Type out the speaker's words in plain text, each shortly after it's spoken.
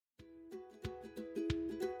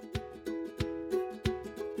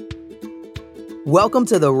Welcome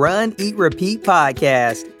to the Run, Eat, Repeat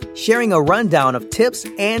podcast, sharing a rundown of tips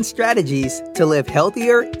and strategies to live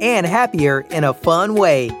healthier and happier in a fun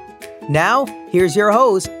way. Now, here's your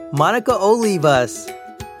host, Monica Olivas.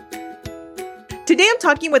 Today I'm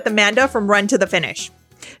talking with Amanda from Run to the Finish.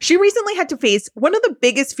 She recently had to face one of the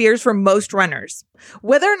biggest fears for most runners,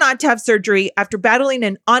 whether or not to have surgery after battling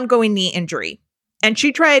an ongoing knee injury. And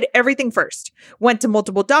she tried everything first, went to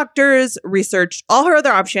multiple doctors, researched all her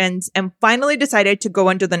other options, and finally decided to go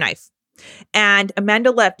under the knife. And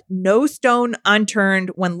Amanda left no stone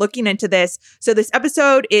unturned when looking into this. So this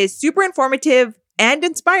episode is super informative and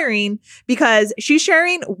inspiring because she's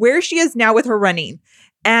sharing where she is now with her running.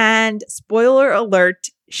 And spoiler alert,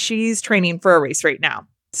 she's training for a race right now.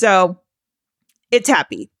 So it's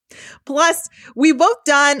happy. Plus, we've both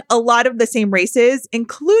done a lot of the same races,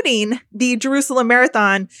 including the Jerusalem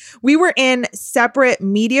Marathon. We were in separate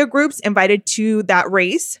media groups invited to that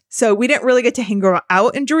race. So we didn't really get to hang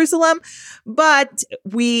out in Jerusalem, but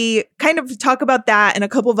we kind of talk about that and a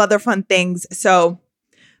couple of other fun things. So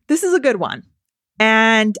this is a good one.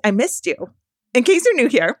 And I missed you. In case you're new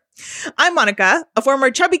here, I'm Monica, a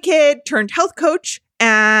former chubby kid turned health coach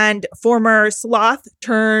and former sloth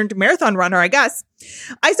turned marathon runner, I guess.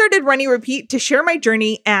 I started Run, Eat, Repeat to share my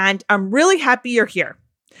journey, and I'm really happy you're here.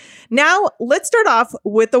 Now, let's start off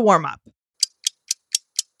with the warm-up.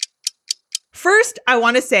 First, I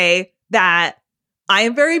want to say that I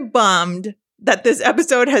am very bummed that this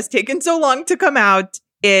episode has taken so long to come out.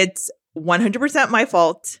 It's 100% my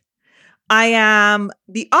fault. I am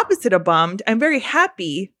the opposite of bummed. I'm very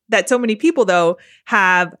happy that so many people, though,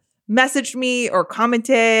 have messaged me or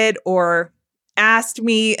commented or asked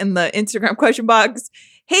me in the Instagram question box,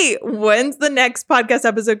 hey, when's the next podcast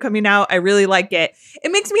episode coming out? I really like it.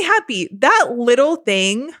 It makes me happy. That little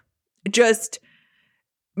thing just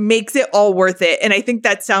makes it all worth it. And I think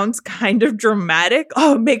that sounds kind of dramatic.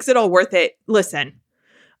 Oh, it makes it all worth it. Listen,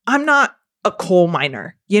 I'm not a coal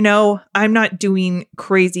miner, I'm not doing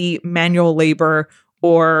crazy manual labor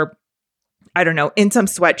or, I don't know, in some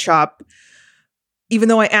sweatshop, even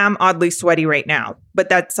though I am oddly sweaty right now, but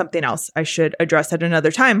that's something else I should address at another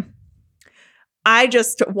time. I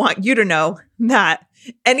just want you to know that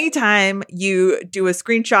anytime you do a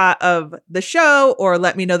screenshot of the show or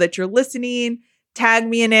let me know that you're listening, tag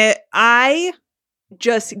me in it, I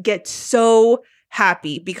just get so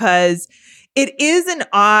happy because it is an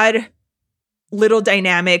odd little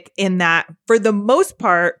dynamic in that for the most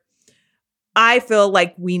part, I feel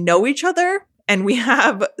like we know each other and we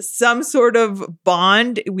have some sort of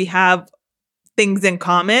bond. We have things in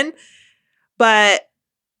common, but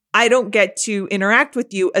I don't get to interact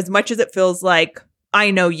with you as much as it feels like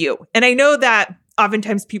I know you. And I know that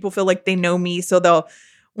oftentimes people feel like they know me. So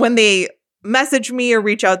when they message me or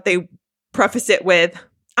reach out, they preface it with,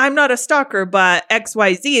 I'm not a stalker, but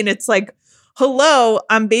XYZ. And it's like, hello,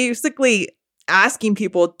 I'm basically asking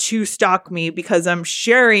people to stalk me because I'm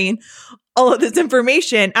sharing all of this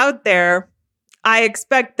information out there. I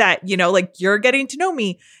expect that, you're getting to know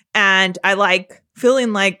me, and I like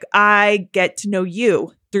feeling like I get to know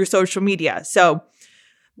you through social media. So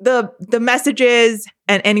the messages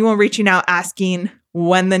and anyone reaching out asking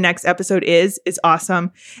when the next episode is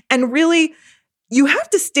awesome. And really, you have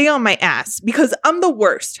to stay on my ass because I'm the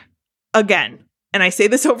worst. Again, and I say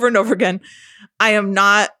this over and over again, I am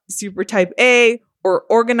not super type A or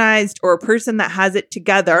organized or a person that has it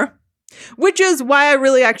together. Which is why I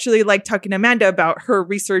really actually like talking to Amanda about her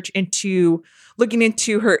research into looking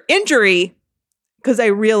into her injury, because I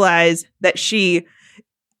realize that she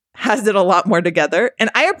has it a lot more together. And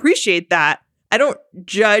I appreciate that. I don't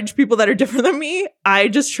judge people that are different than me. I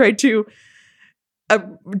just try to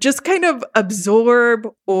just kind of absorb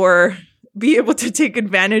or be able to take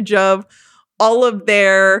advantage of all of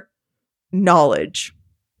their knowledge,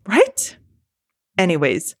 right?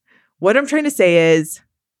 Anyways, what I'm trying to say is,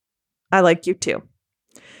 I like you too.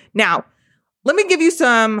 Now, let me give you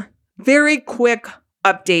some very quick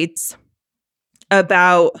updates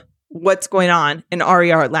about what's going on in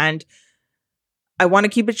RER land. I want to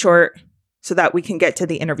keep it short so that we can get to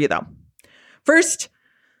the interview though. First,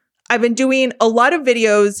 I've been doing a lot of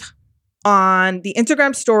videos on the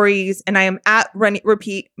Instagram stories, and I am at Run, Eat,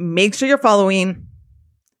 Repeat. Make sure you're following,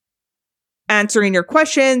 answering your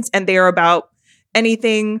questions, and they are about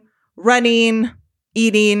anything running,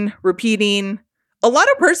 eating, repeating, a lot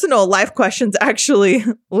of personal life questions actually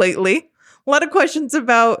lately. A lot of questions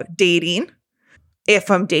about dating, if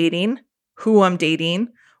I'm dating, who I'm dating,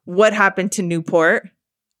 what happened to Newport.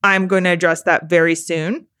 I'm going to address that very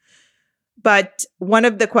soon. But one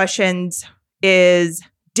of the questions is,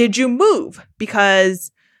 did you move?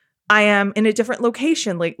 Because I am in a different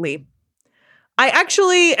location lately. I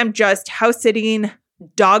actually am just house sitting,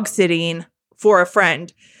 dog sitting for a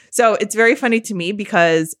friend. So it's very funny to me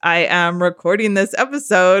because I am recording this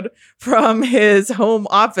episode from his home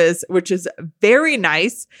office, which is very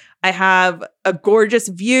nice. I have a gorgeous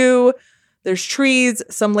view. There's trees.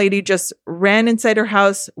 Some lady just ran inside her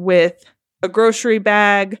house with a grocery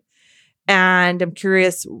bag. And I'm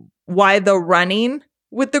curious why the running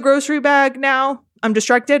with the grocery bag now. I'm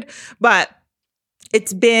distracted. But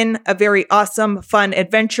it's been a very awesome, fun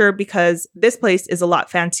adventure because this place is a lot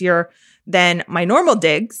fancier than my normal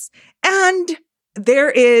digs. And there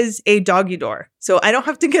is a doggy door. So I don't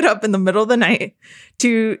have to get up in the middle of the night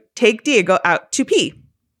to take Diego out to pee.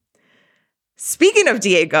 Speaking of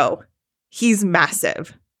Diego, he's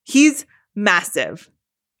massive. He's massive.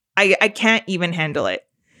 I can't even handle it.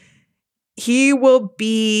 He will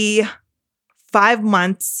be 5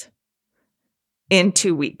 months in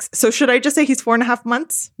 2 weeks. So should I just say he's 4.5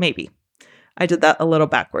 months? Maybe. I did that a little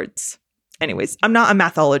backwards. Anyways, I'm not a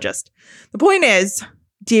mathologist. The point is,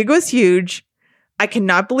 Diego's huge. I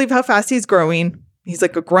cannot believe how fast he's growing. He's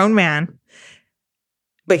like a grown man.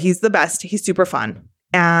 But he's the best. He's super fun.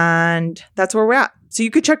 And that's where we're at. So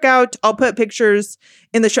you could check out, I'll put pictures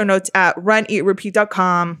in the show notes at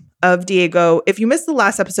runeatrepeat.com of Diego. If you missed the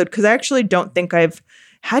last episode, because I actually don't think I've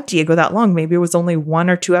had Diego that long. Maybe it was only 1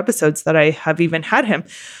 or 2 episodes that I have even had him.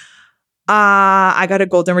 I got a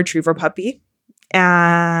golden retriever puppy.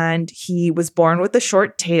 And he was born with a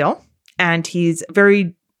short tail. And he's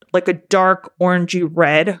very like a dark orangey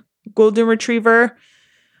red golden retriever.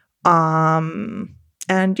 And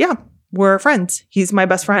yeah, we're friends. He's my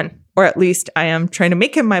best friend. Or at least I am trying to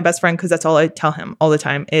make him my best friend because that's all I tell him all the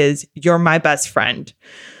time is, you're my best friend.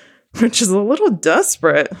 Which is a little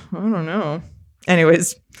desperate. I don't know.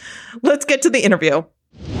 Anyways, let's get to the interview.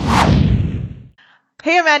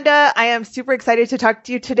 Hey, Amanda, I am super excited to talk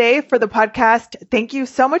to you today for the podcast. Thank you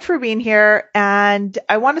so much for being here. And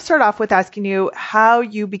I want to start off with asking you how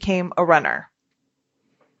you became a runner.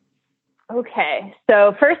 Okay.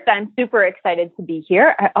 So first, I'm super excited to be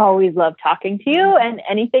here. I always love talking to you, and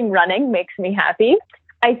anything running makes me happy.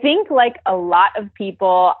 I think like a lot of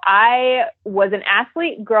people, I was an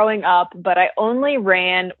athlete growing up, but I only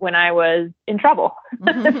ran when I was in trouble.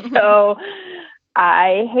 So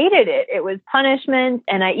I hated it. It was punishment.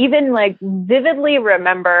 And I even like vividly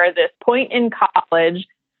remember this point in college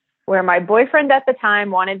where my boyfriend at the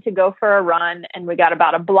time wanted to go for a run, and we got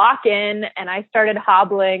about a block in, and I started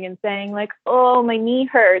hobbling and saying like, oh, my knee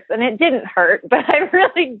hurts. And it didn't hurt, but I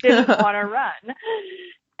really didn't want to run.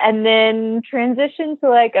 And then transitioned to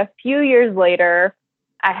like a few years later,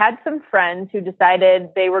 I had some friends who decided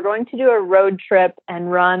they were going to do a road trip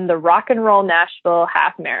and run the Rock and Roll Nashville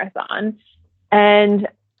half marathon. And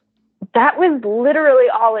that was literally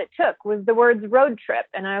all it took was the words road trip.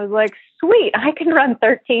 And I was like, sweet, I can run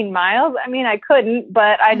 13 miles. I mean, I couldn't,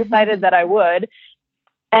 but I decided that I would.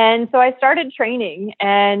 And so I started training,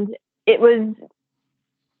 and it was,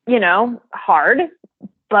 you know, hard,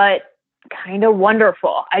 but kind of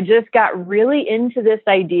wonderful. I just got really into this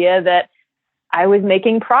idea that I was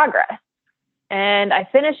making progress. And I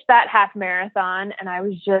finished that half marathon, and I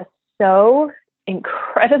was just so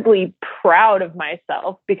incredibly proud of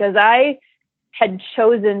myself because I had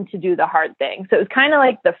chosen to do the hard thing. So it was kind of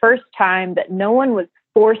like the first time that no one was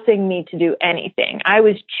forcing me to do anything. I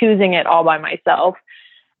was choosing it all by myself.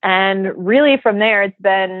 And really from there, it's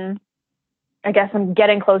been, I guess I'm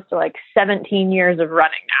getting close to like 17 years of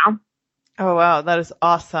running now. Oh, wow. That is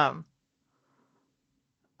awesome.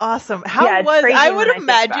 Awesome. How yeah, was, I would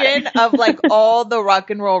imagine of like all the rock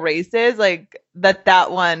and roll races, like that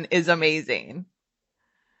one is amazing.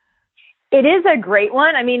 It is a great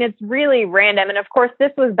one. I mean, it's really random. And of course,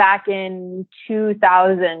 this was back in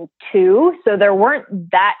 2002. So there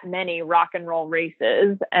weren't that many rock and roll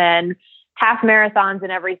races, and half marathons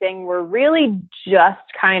and everything were really just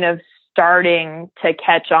kind of starting to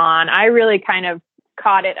catch on. I really kind of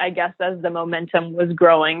caught it, I guess, as the momentum was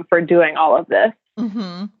growing for doing all of this.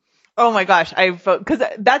 Mm-hmm. Oh my gosh. Because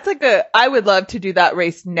that's like I would love to do that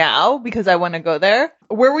race now because I want to go there.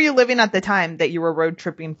 Where were you living at the time that you were road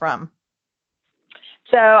tripping from?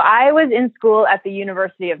 So I was in school at the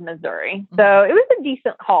University of Missouri. So it was a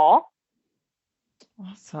decent haul.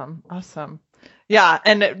 Awesome. Awesome. Yeah.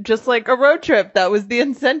 And just like a road trip, that was the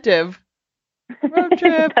incentive. Road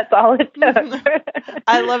trip. That's all it took.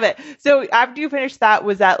 I love it. So after you finished that,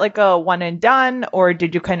 was that like a one and done, or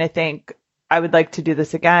did you kind of think, I would like to do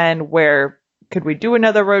this again? Where could we do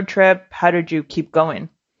another road trip? How did you keep going?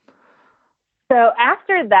 So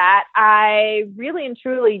after that, I really and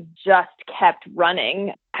truly just kept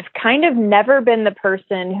running. I've kind of never been the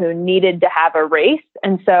person who needed to have a race.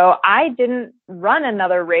 And so I didn't run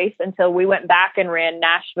another race until we went back and ran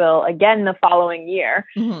Nashville again the following year.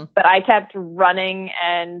 Mm-hmm. But I kept running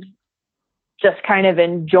and just kind of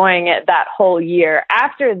enjoying it that whole year.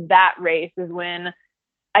 After that race is when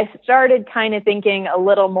I started kind of thinking a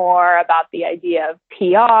little more about the idea of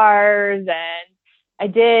PRs, and I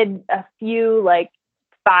did a few like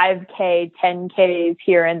 5K, 10Ks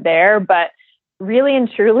here and there, but really and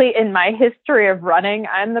truly in my history of running,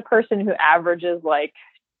 I'm the person who averages like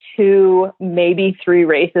 2, maybe 3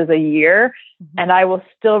 races a year. Mm-hmm. And I will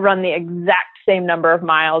still run the exact same number of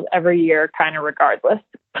miles every year, kind of regardless.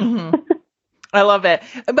 Mm-hmm. I love it.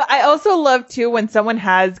 But I also love too when someone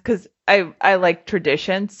has, because I like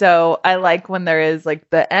tradition. So I like when there is like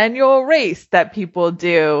the annual race that people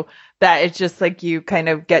do, that it's just like you kind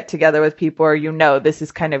of get together with people, or this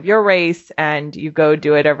is kind of your race and you go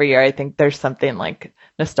do it every year. I think there's something like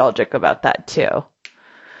nostalgic about that too.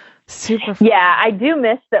 Super fun. Yeah, I do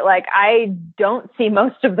miss that. Like, I don't see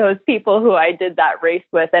most of those people who I did that race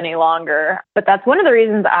with any longer. But that's one of the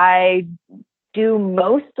reasons I do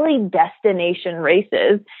mostly destination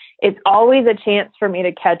races. It's always a chance for me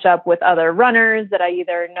to catch up with other runners that I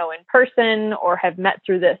either know in person or have met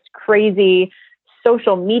through this crazy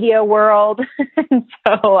social media world. And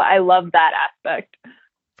so I love that aspect.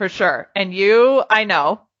 For sure. And you, I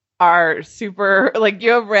know, are super, like,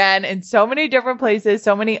 you have ran in so many different places,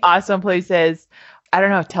 so many awesome places. I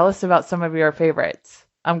don't know. Tell us about some of your favorites.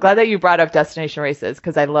 I'm glad that you brought up destination races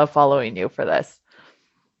because I love following you for this.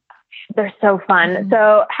 They're so fun. Mm-hmm.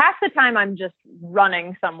 So half the time I'm just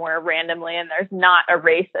running somewhere randomly and there's not a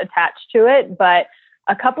race attached to it. But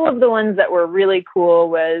a couple of the ones that were really cool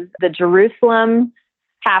was the Jerusalem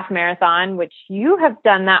half marathon, which you have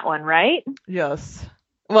done that one, right? Yes.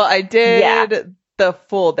 Well, I did the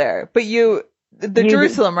full there, but you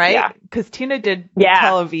Jerusalem, right? Yeah. Because Tina did the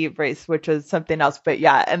Tel Aviv race, which was something else. But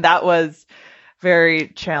yeah, and that was very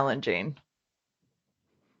challenging.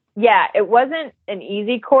 Yeah, it wasn't an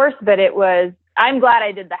easy course, but I'm glad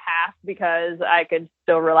I did the half because I could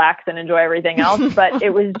still relax and enjoy everything else. But it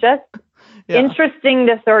was just interesting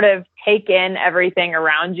to sort of take in everything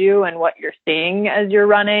around you and what you're seeing as you're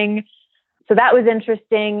running. So that was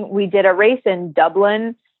interesting. We did a race in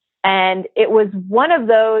Dublin, and it was one of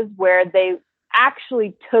those where they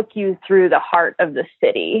actually took you through the heart of the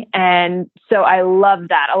city. And so I love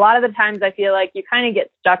that. A lot of the times I feel like you kind of get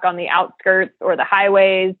stuck on the outskirts or the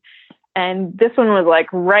highways. And this one was like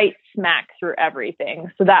right smack through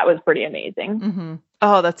everything. So that was pretty amazing. Mm-hmm.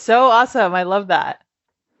 Oh, that's so awesome. I love that.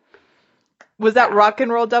 Was that Rock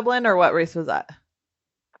and Roll Dublin, or what race was that?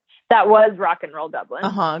 That was Rock and Roll Dublin.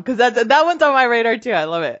 Because that one's on my radar too. I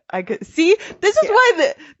love it. I could see this is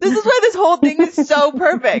why this whole thing is so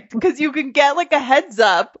perfect, because you can get like a heads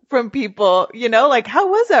up from people, like, how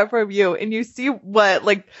was that from you? And you see what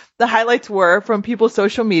like the highlights were from people's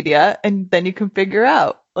social media, and then you can figure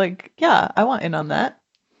out like, yeah, I want in on that.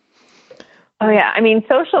 Oh yeah. I mean,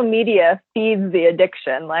 social media feeds the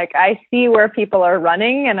addiction. Like, I see where people are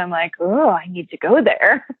running and I'm like, oh, I need to go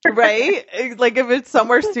there. Right? Like if it's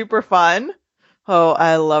somewhere super fun. Oh,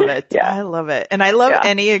 I love it. Yeah. I love it. And I love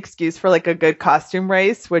any excuse for like a good costume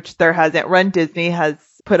race, which there hasn't. Run Disney has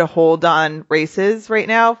put a hold on races right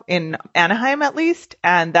now in Anaheim, at least.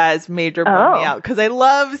 And that has major bummed me out, because I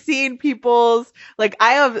love seeing people's, like,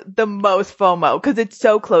 I have the most FOMO because it's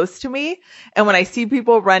so close to me. And when I see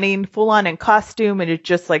people running full on in costume, and it's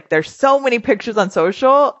just like, there's so many pictures on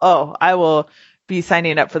social. Oh, I will be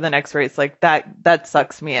signing up for the next race. Like that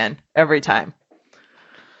sucks me in every time.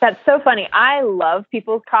 That's so funny. I love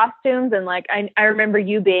people's costumes. And like, I remember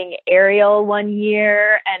you being Ariel one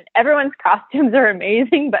year, and everyone's costumes are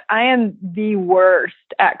amazing, but I am the worst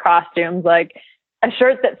at costumes. Like, a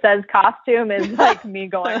shirt that says costume is like me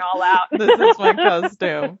going all out. This is my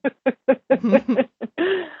costume.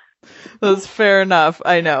 That's fair enough.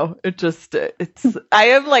 I know. I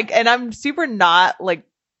am like, and I'm super not like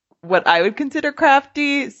what I would consider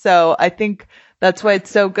crafty. So I think that's why it's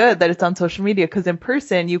so good that it's on social media, because in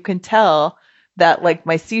person you can tell that like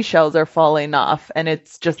my seashells are falling off, and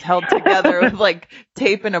it's just held together with like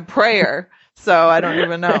tape and a prayer. So I don't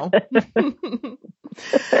even know.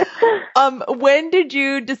 When did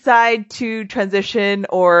you decide to transition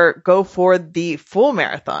or go for the full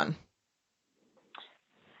marathon?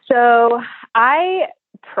 So I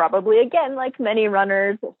probably, again, like many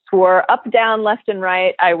runners, swore up, down, left, and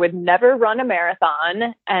right I would never run a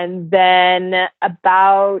marathon. And then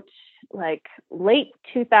about like late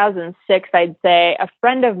 2006, I'd say, a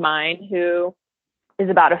friend of mine who is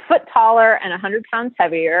about a foot taller and 100 pounds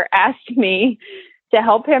heavier asked me to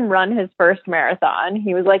help him run his first marathon.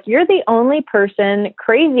 He was like, "You're the only person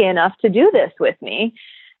crazy enough to do this with me."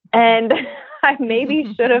 And I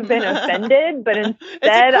maybe should have been offended, but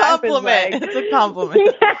instead I was like, it's a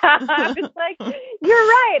compliment. Yeah, I was like, "You're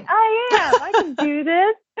right. I am. I can do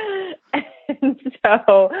this." And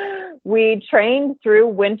so we trained through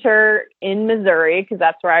winter in Missouri, because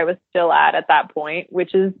that's where I was still at that point,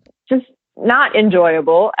 which is just not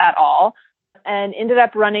enjoyable at all, and ended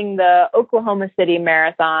up running the Oklahoma City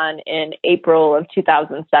Marathon in April of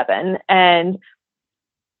 2007. And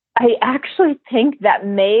I actually think that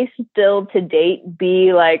may still to date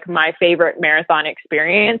be like my favorite marathon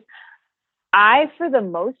experience. I, for the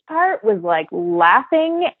most part, was like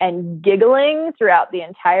laughing and giggling throughout the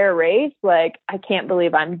entire race. Like, I can't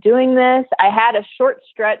believe I'm doing this. I had a short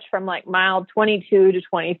stretch from like mile 22 to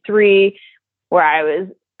 23 where I was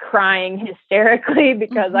crying hysterically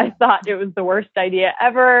because I thought it was the worst idea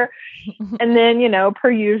ever. And then,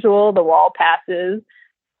 per usual, the wall passes.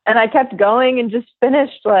 And I kept going and just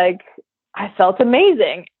finished like, I felt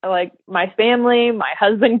amazing. Like, my family, my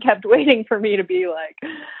husband kept waiting for me to be like,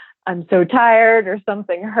 "I'm so tired," or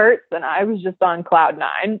something hurts. And I was just on cloud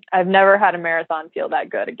nine. I've never had a marathon feel that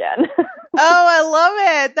good again. Oh, I love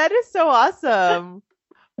it. That is so awesome.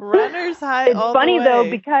 Runner's high. It's all funny the way. though,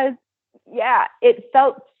 because it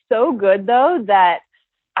felt so good though that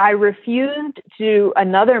I refused to do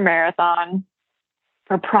another marathon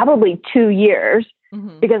for probably 2 years.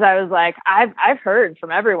 Mm-hmm. Because I was like, I've heard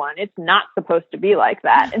from everyone, it's not supposed to be like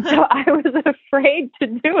that. And so I was afraid to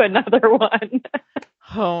do another one.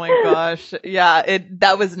 Oh my gosh. Yeah,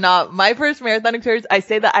 that was not my first marathon experience. I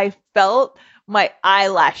say that I felt my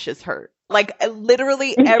eyelashes hurt. Like,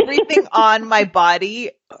 literally everything on my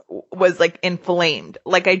body was like inflamed.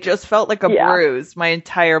 Like, I just felt like a bruise, my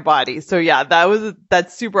entire body. So yeah,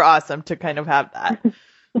 that's super awesome to kind of have that.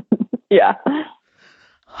 Yeah.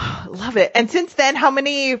 Love it. And since then, how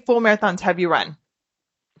many full marathons have you run?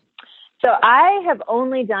 So I have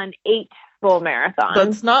only done 8 full marathons.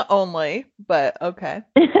 That's not only, but okay.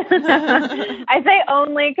 I say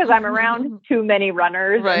only because I'm around too many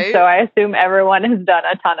runners. Right. And so I assume everyone has done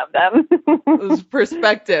a ton of them. It was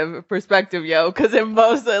perspective, yo. Because in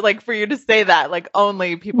most, like, for you to say that, like,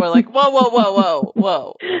 only, people are like,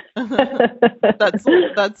 whoa. That's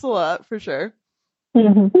a lot for sure.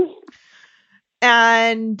 Mm-hmm.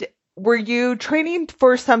 And were you training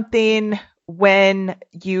for something when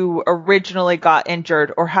you originally got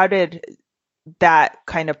injured, or how did that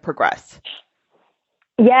kind of progress?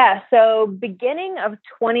 Yeah. So beginning of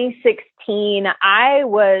 2016, I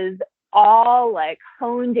was all like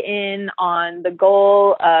honed in on the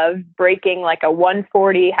goal of breaking like a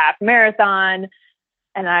 140 half marathon.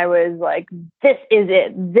 And I was like, this is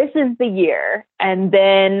it. This is the year. And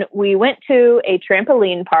then we went to a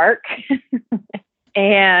trampoline park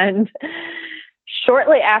and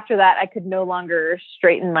shortly after that, I could no longer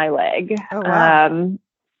straighten my leg. Oh, wow.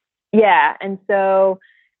 Yeah. And so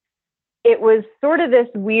it was sort of this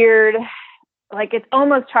weird, like, it's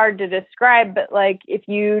almost hard to describe, but like, if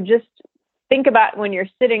you just think about when you're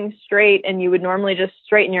sitting straight and you would normally just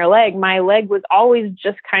straighten your leg, my leg was always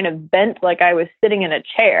just kind of bent like I was sitting in a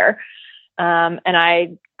chair. And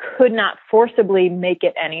I could not forcibly make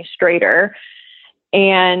it any straighter.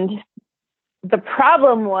 And the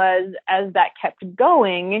problem was, as that kept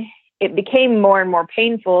going, it became more and more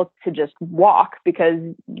painful to just walk because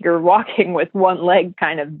you're walking with one leg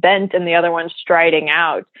kind of bent and the other one striding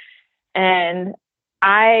out. And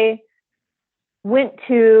I went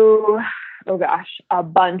to, a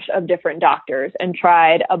bunch of different doctors and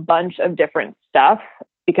tried a bunch of different stuff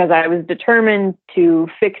because I was determined to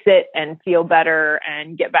fix it and feel better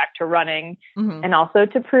and get back to running. Mm-hmm. And also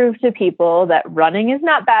to prove to people that running is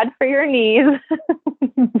not bad for your knees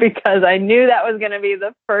because I knew that was going to be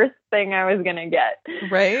the first thing I was going to get.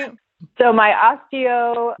 Right. So my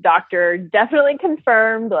osteo doctor definitely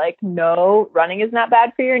confirmed, like, no, running is not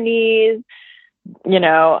bad for your knees. You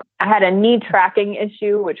know, I had a knee tracking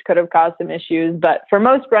issue, which could have caused some issues. But for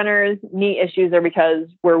most runners, knee issues are because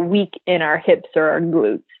we're weak in our hips or our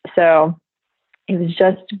glutes. So it was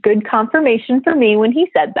just good confirmation for me when he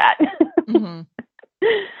said that. Mm-hmm.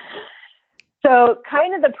 So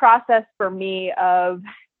kind of the process for me of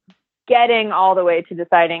getting all the way to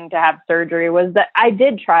deciding to have surgery was that I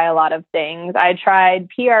did try a lot of things. I tried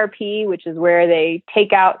PRP, which is where they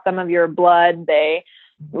take out some of your blood. They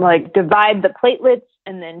like divide the platelets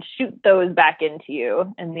and then shoot those back into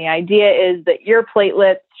you. And the idea is that your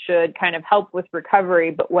platelets should kind of help with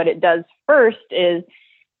recovery. But what it does first is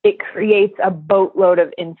it creates a boatload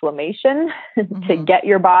of inflammation mm-hmm. to get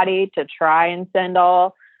your body to try and send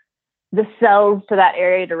all the cells to that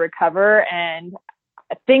area to recover. And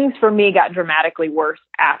things for me got dramatically worse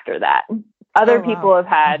after that. Other people have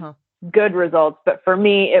had good results, but for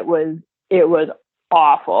me, it was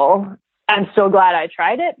awful. I'm so glad I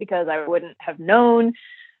tried it because I wouldn't have known.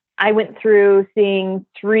 I went through seeing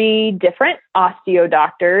 3 different osteo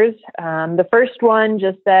doctors. The first one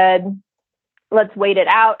just said, let's wait it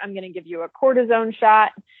out. I'm going to give you a cortisone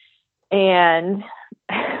shot. And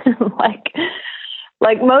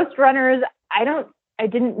like most runners, I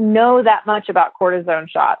didn't know that much about cortisone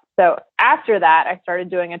shots. So after that, I started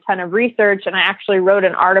doing a ton of research, and I actually wrote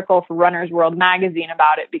an article for Runner's World magazine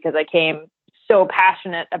about it because I came so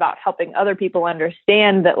passionate about helping other people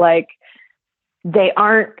understand that like they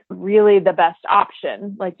aren't really the best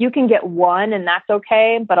option. Like you can get one and that's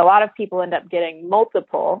okay, but a lot of people end up getting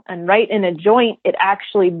multiple, and right in a joint, it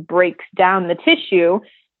actually breaks down the tissue.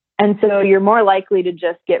 And so you're more likely to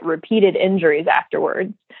just get repeated injuries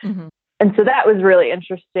afterwards. Mm-hmm. And so that was really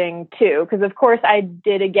interesting too, because of course I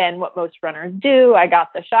did again what most runners do. I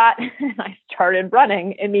got the shot and I started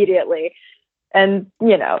running immediately. And,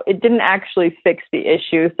 you know, it didn't actually fix the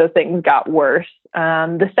issue. So things got worse.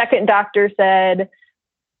 The second doctor said,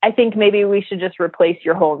 I think maybe we should just replace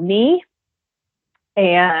your whole knee.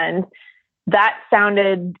 And that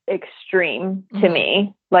sounded extreme to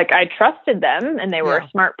me. Like I trusted them and they were a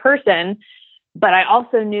smart person. But I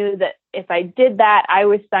also knew that if I did that, I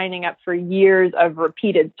was signing up for years of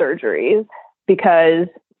repeated surgeries because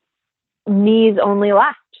knees only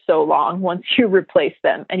last so long once you replace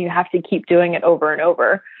them, and you have to keep doing it over and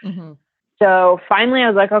over. Mm-hmm. So finally I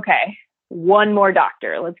was like, okay, one more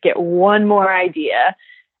doctor. Let's get one more idea.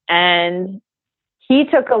 And he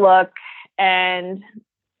took a look and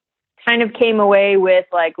kind of came away with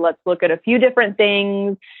like, let's look at a few different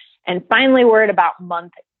things. And finally we're at about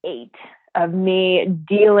month 8 of me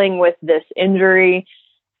dealing with this injury.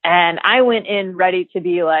 And I went in ready to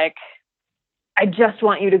be like, I just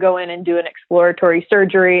want you to go in and do an exploratory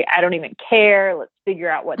surgery. I don't even care. Let's figure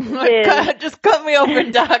out what this is. God, just cut me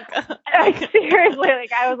open, doc. Seriously,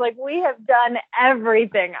 like I was like, we have done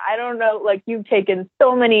everything. I don't know, like you've taken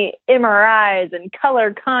so many MRIs and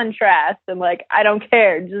color contrast, and like, I don't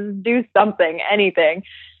care. Just do something, anything.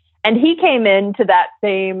 And he came into that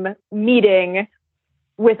same meeting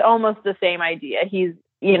with almost the same idea. He's,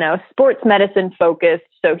 you know, sports medicine focused.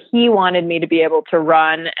 So he wanted me to be able to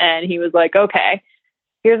run. And he was like, okay,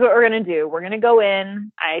 here's what we're going to do. We're going to go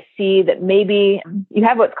in. I see that maybe you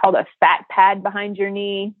have what's called a fat pad behind your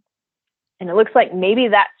knee. And it looks like maybe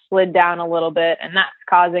that slid down a little bit and that's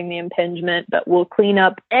causing the impingement, but we'll clean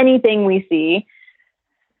up anything we see.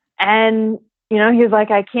 And, you know, he was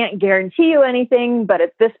like, I can't guarantee you anything, but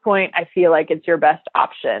at this point, I feel like it's your best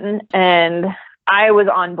option. And I was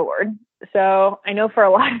on board. So I know for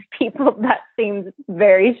a lot of people that seems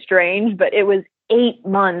very strange, but it was 8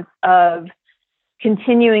 months of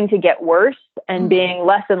continuing to get worse and being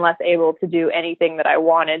less and less able to do anything that I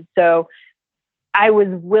wanted. So I was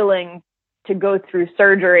willing to go through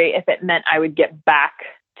surgery if it meant I would get back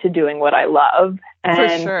to doing what I love. And,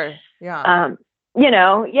 for sure. Yeah. You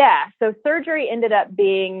know, yeah. So surgery ended up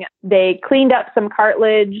being, they cleaned up some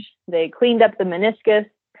cartilage, they cleaned up the meniscus,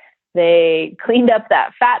 they cleaned up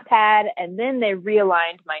that fat pad, and then they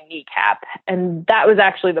realigned my kneecap. And that was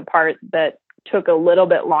actually the part that took a little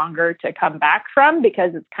bit longer to come back from,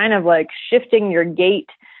 because it's kind of like shifting your gait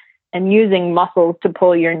and using muscles to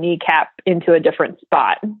pull your kneecap into a different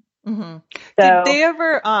spot. Mm-hmm. So, did they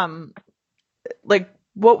ever, like,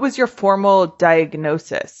 what was your formal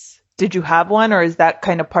diagnosis? Did you have one, or is that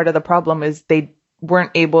kind of part of the problem is they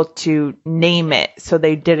weren't able to name it, so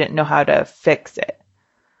they didn't know how to fix it?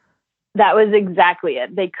 That was exactly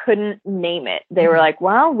it. They couldn't name it. They were like,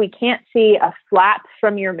 well, we can't see a flap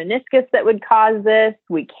from your meniscus that would cause this.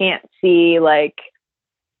 We can't see, like,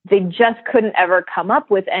 they just couldn't ever come up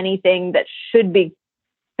with anything that should be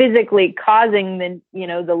physically causing the, you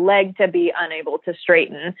know, the leg to be unable to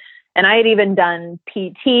straighten. And I had even done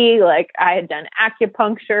PT, like I had done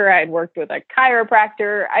acupuncture. I had worked with a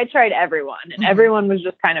chiropractor. I tried everyone, and everyone was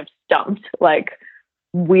just kind of stumped. Like,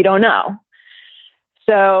 we don't know.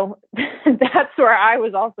 So that's where I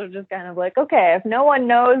was also just kind of like, okay, if no one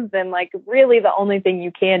knows, then like really the only thing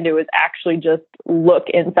you can do is actually just look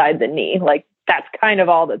inside the knee. Like that's kind of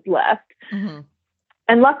all that's left. Mm-hmm.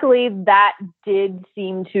 And luckily that did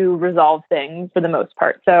seem to resolve things for the most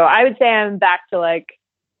part. So I would say I'm back to like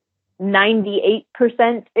 98%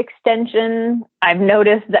 extension. I've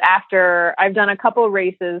noticed that after I've done a couple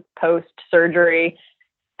races post surgery,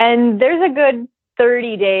 and there's a good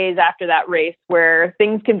 30 days after that race where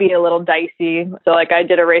things can be a little dicey. So like I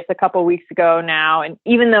did a race a couple weeks ago now, and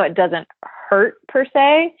even though it doesn't hurt per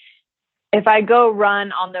se, if I go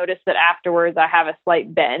run, I'll notice that afterwards I have a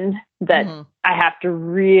slight bend that I have to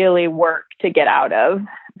really work to get out of.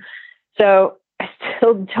 So I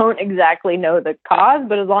still don't exactly know the cause,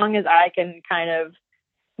 but as long as I can kind of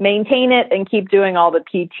maintain it and keep doing all the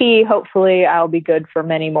PT, hopefully I'll be good for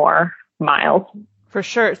many more miles. For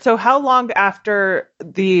sure. So how long after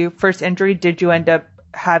the first injury did you end up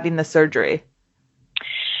having the surgery?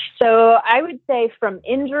 So I would say from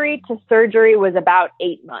injury to surgery was about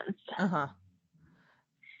 8 months.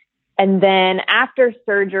 And then after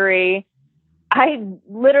surgery, I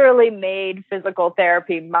literally made physical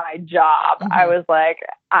therapy my job. I was like,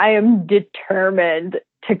 I am determined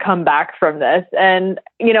to come back from this. And,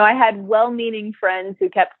 you know, I had well-meaning friends who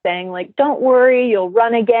kept saying like, don't worry, you'll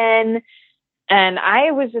run again. And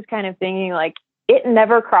I was just kind of thinking like, it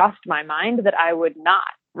never crossed my mind that I would not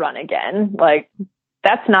run again. Like,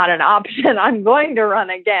 that's not an option. I'm going to run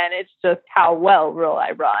again. It's just how well will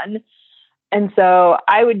I run? And so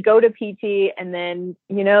I would go to PT and then,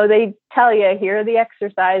 you know, they tell you, here are the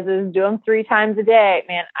exercises, do them 3 times a day.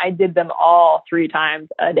 Man, I did them all 3 times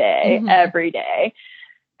a day, every day.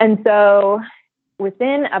 And so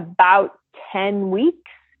within about 10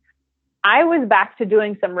 weeks, I was back to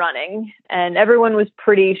doing some running and everyone was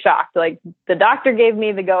pretty shocked. Like the doctor gave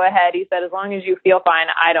me the go ahead. He said, as long as you feel fine,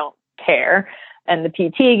 I don't care. And the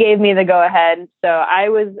PT gave me the go ahead. So I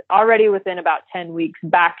was already within about 10 weeks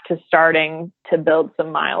back to starting to build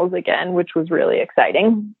some miles again, which was really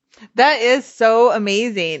exciting. That is so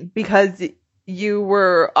amazing because you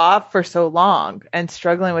were off for so long and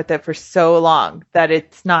struggling with it for so long that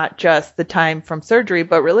it's not just the time from surgery,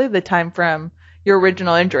 but really the time from your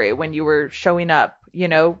original injury when you were showing up, you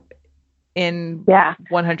know, in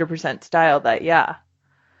 100% style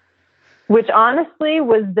which honestly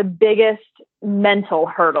was the biggest mental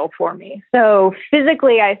hurdle for me. So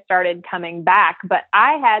physically I started coming back, but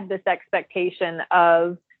I had this expectation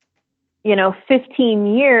of, you know, 15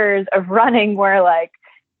 years of running where like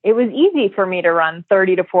it was easy for me to run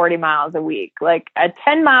 30 to 40 miles a week. Like a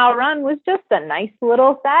 10-mile run was just a nice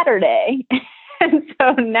little Saturday. And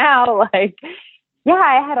so now like,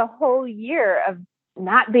 I had a whole year of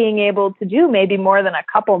not being able to do maybe more than a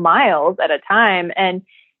couple miles at a time. And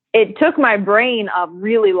it took my brain a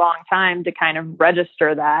really long time to kind of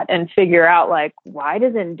register that and figure out like, why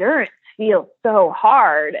does endurance feel so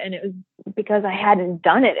hard? And it was because I hadn't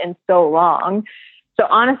done it in so long. So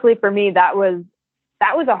honestly, for me, that was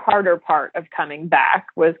a harder part of coming back,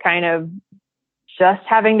 was kind of just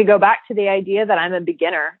having to go back to the idea that I'm a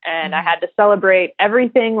beginner and I had to celebrate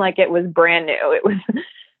everything like it was brand new. It was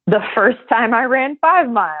the first time I ran 5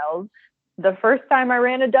 miles. The first time I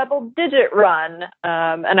ran a double-digit run,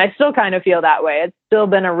 and I still kind of feel that way. It's still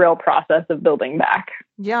been a real process of building back.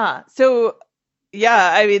 Yeah. So,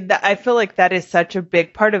 I mean, I feel like that is such a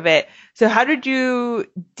big part of it. So how did you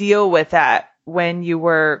deal with that when you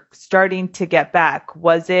were starting to get back?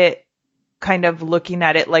 Was it kind of looking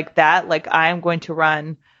at it like that, like I'm going to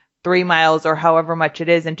run 3 miles or however much it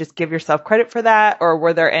is and just give yourself credit for that? Or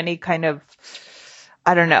were there any kind of,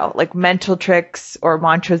 I don't know, like mental tricks or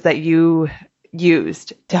mantras that you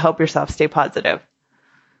used to help yourself stay positive?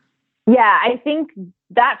 Yeah, I think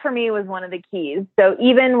that for me was one of the keys. So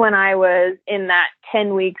even when I was in that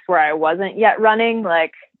 10 weeks where I wasn't yet running,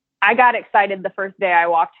 like I got excited the first day I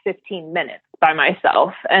walked 15 minutes by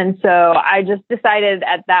myself. And so I just decided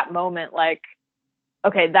at that moment, like,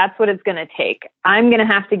 okay, that's what it's going to take. I'm going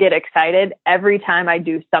to have to get excited every time I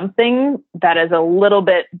do something that is a little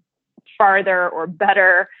bit farther or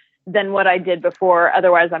better than what I did before.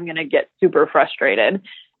 Otherwise, I'm going to get super frustrated.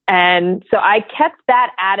 And so I kept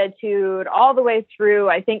that attitude all the way through,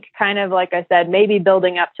 I think kind of like I said, maybe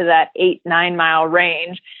building up to that 8-9 mile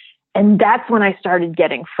range. And that's when I started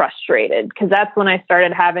getting frustrated, because that's when I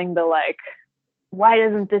started having the like, why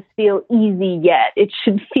doesn't this feel easy yet? It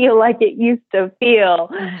should feel like it used to feel.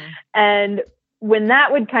 And when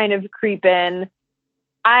that would kind of creep in,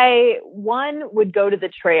 I would go to the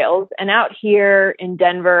trails, and out here in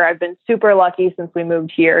Denver, I've been super lucky since we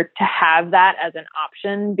moved here to have that as an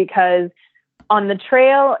option, because on the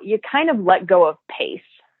trail, you kind of let go of pace.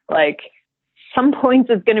 Like some points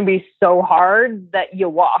it's going to be so hard that you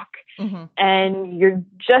walk and you're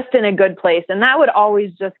just in a good place. And that would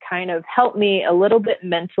always just kind of help me a little bit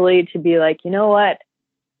mentally to be like, you know what?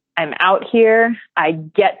 I'm out here. I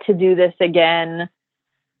get to do this again.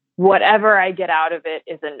 Whatever I get out of it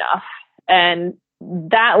is enough. And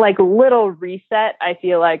that like little reset, I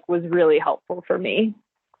feel like was really helpful for me.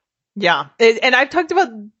 Yeah. And I've talked about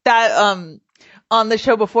that on the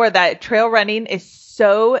show before that trail running is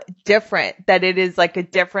so different, that it is like a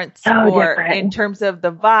different sport in terms of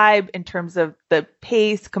the vibe, in terms of the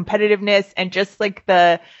pace, competitiveness, and just like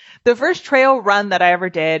the first trail run that I ever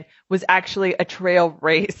did was actually a trail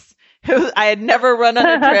race. I had never run on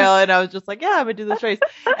a trail, and I was just like, yeah, I'm gonna do this race.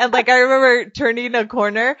 And like, I remember turning a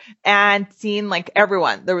corner and seeing like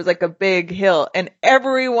everyone, there was like a big hill and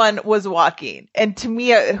everyone was walking. And to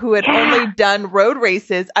me, who had only done road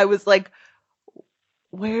races, I was like,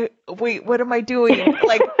 wait, what am I doing?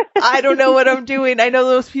 Like, I don't know what I'm doing. I know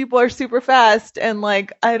those people are super fast, and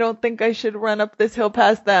like, I don't think I should run up this hill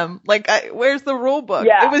past them. Like, where's the rule book?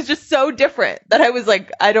 Yeah. It was just so different that I was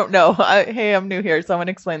like, I don't know. Hey, I'm new here. Someone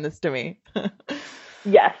explain this to me.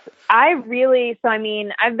 Yes. I've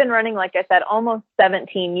been running, like I said, almost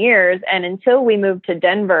 17 years. And until we moved to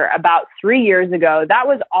Denver about 3 years ago, that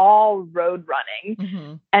was all road running.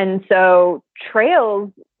 Mm-hmm. And so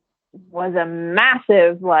trails was a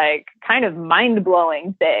massive, like, kind of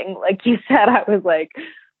mind-blowing thing. Like you said, I was like,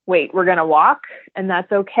 wait, we're going to walk, and that's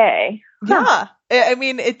okay. Yeah. I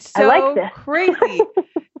mean, it's so crazy.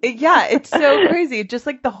 Yeah, it's so crazy. Just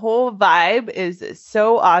like the whole vibe is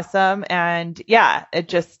so awesome. And yeah,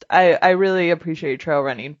 I really appreciate trail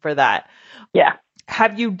running for that. Yeah.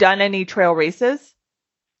 Have you done any trail races?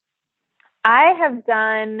 I have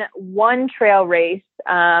done one trail race,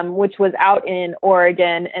 which was out in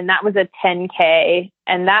Oregon, and that was a 10K.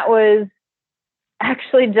 And that was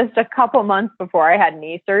actually just a couple months before I had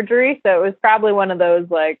knee surgery. So it was probably one of those,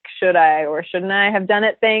 like, should I or shouldn't I have done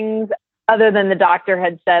it things, other than the doctor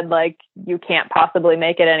had said, like, you can't possibly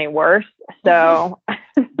make it any worse. So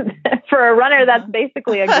for a runner, that's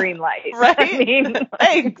basically a green light. Right? I mean,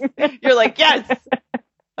 thanks. You're like, yes.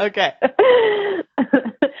 Okay.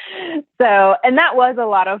 So, and that was a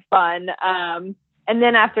lot of fun. And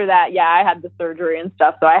then after that, yeah, I had the surgery and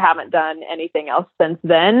stuff, so I haven't done anything else since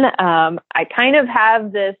then. I kind of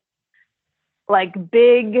have this like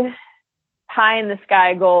big pie in the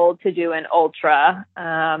sky goal to do an ultra.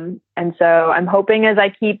 And so I'm hoping as I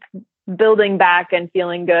keep building back and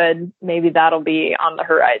feeling good, maybe that'll be on the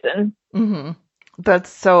horizon. Mm-hmm. That's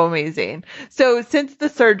so amazing. So since the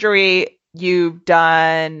surgery, you've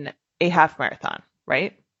done a half marathon,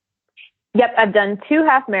 right? Yep, I've done 2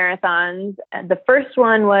 half marathons. The first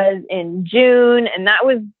one was in June, and that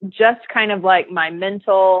was just kind of like my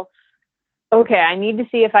mental, okay, I need to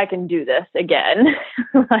see if I can do this again.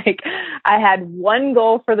 Like, I had one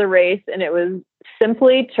goal for the race, and it was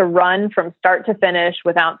simply to run from start to finish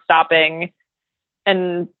without stopping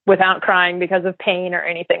and without crying because of pain or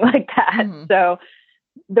anything like that. Mm-hmm. So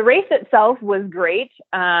the race itself was great.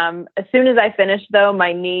 As soon as I finished, though,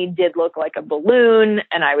 my knee did look like a balloon,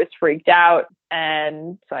 and I was freaked out.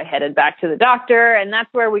 And so I headed back to the doctor, and that's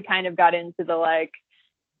where we kind of got into the, like,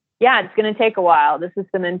 yeah, it's going to take a while. This is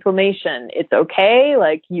some inflammation. It's okay.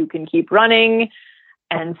 Like, you can keep running.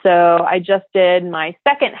 And so I just did my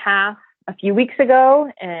second half a few weeks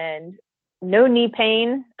ago, and no knee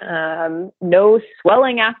pain, no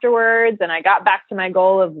swelling afterwards. And I got back to my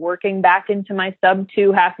goal of working back into my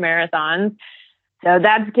sub-2 half marathons. So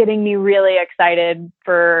that's getting me really excited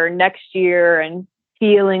for next year and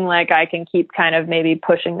feeling like I can keep kind of maybe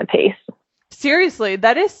pushing the pace. Seriously,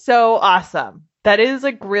 that is so awesome. That is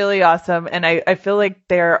like really awesome. And I feel like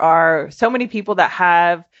there are so many people that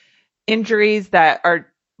have injuries that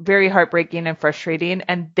are very heartbreaking and frustrating.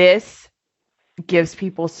 And this gives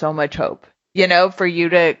people so much hope, you know, for you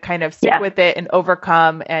to kind of stick with it and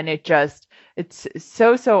overcome. And it's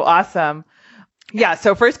so awesome. Yeah.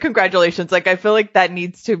 So first, congratulations. Like, I feel like that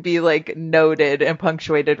needs to be like noted and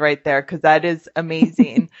punctuated right there, because that is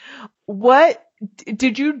amazing. What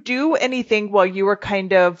did you do anything while you were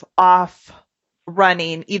kind of off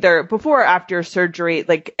running, either before or after surgery,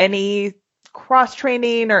 like any cross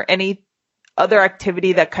training or any other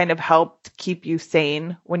activity that kind of helped keep you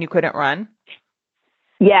sane when you couldn't run?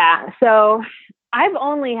 Yeah. So I've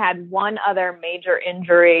only had one other major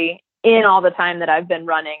injury in all the time that I've been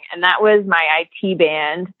running, and that was my IT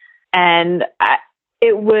band. And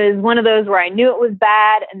it was one of those where I knew it was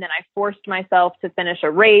bad, and then I forced myself to finish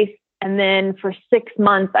a race. And then for 6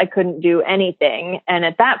 months, I couldn't do anything. And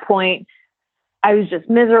at that point, I was just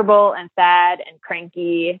miserable and sad and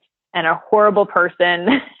cranky and a horrible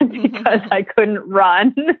person because I couldn't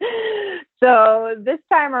run. So this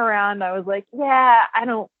time around, I was like, yeah, I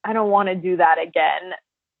don't want to do that again.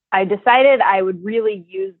 I decided I would really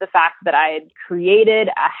use the fact that I had created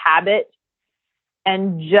a habit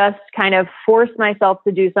and just kind of force myself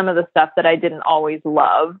to do some of the stuff that I didn't always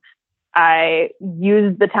love. I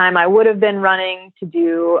used the time I would have been running to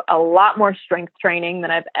do a lot more strength training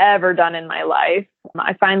than I've ever done in my life.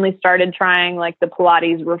 I finally started trying like the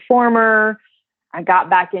Pilates reformer. I got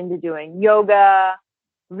back into doing yoga,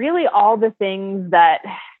 really all the things that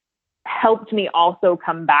helped me also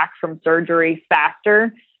come back from surgery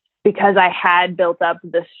faster because I had built up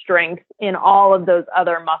the strength in all of those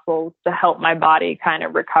other muscles to help my body kind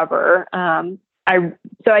of recover.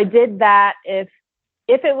 So I did that.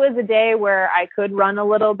 If it was a day where I could run a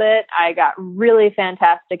little bit, I got really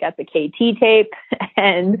fantastic at the KT tape,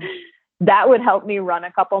 and that would help me run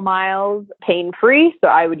a couple miles pain-free. So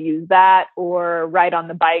I would use that or ride on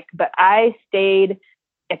the bike. But I stayed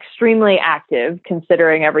extremely active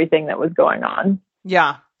considering everything that was going on.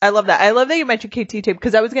 Yeah, I love that. I love that you mentioned KT tape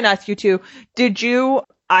because I was going to ask you too, did you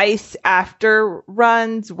ice after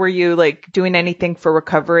runs? Were you like doing anything for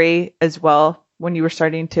recovery as well when you were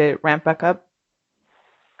starting to ramp back up?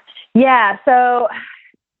 Yeah, so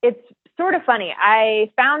it's sort of funny. I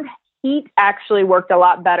found heat actually worked a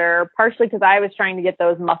lot better, partially because I was trying to get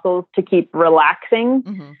those muscles to keep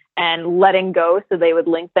relaxing and letting go so they would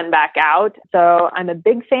lengthen back out. So I'm a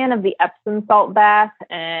big fan of the Epsom salt bath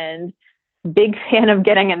and big fan of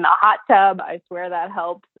getting in the hot tub. I swear that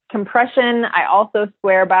helps. Compression, I also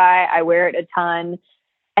swear by. I wear it a ton.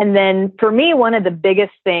 And then for me, one of the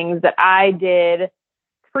biggest things that I did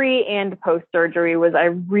pre and post surgery was I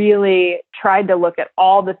really tried to look at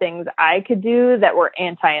all the things I could do that were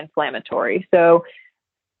anti-inflammatory. So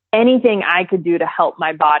anything I could do to help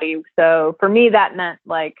my body. So for me, that meant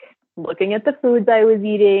like looking at the foods I was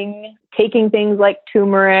eating, taking things like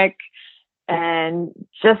turmeric and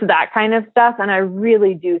just that kind of stuff. And I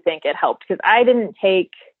really do think it helped because I didn't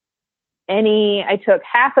take I took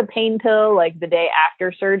half a pain pill like the day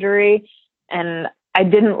after surgery, and I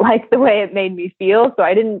didn't like the way it made me feel. So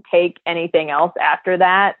I didn't take anything else after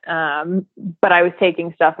that. But I was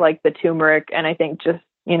taking stuff like the turmeric, and I think just,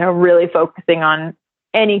 really focusing on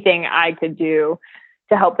anything I could do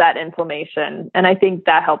to help that inflammation. And I think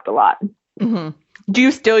that helped a lot. Mm-hmm. Do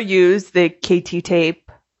you still use the KT tape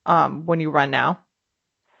when you run now?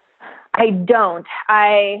 I don't.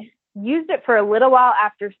 I used it for a little while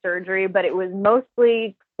after surgery, but it was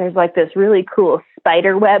mostly, there's like this really cool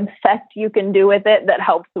spider web effect you can do with it that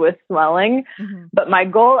helps with swelling. Mm-hmm. But my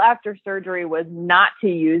goal after surgery was not to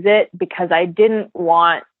use it because I didn't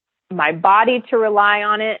want my body to rely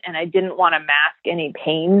on it, and I didn't want to mask any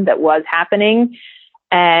pain that was happening.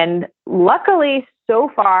 And luckily, so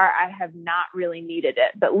far, I have not really needed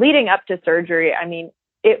it. But leading up to surgery, I mean,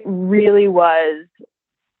 it really was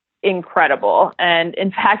incredible. And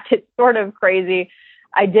in fact, it's sort of crazy.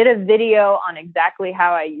 I did a video on exactly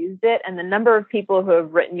how I used it, and the number of people who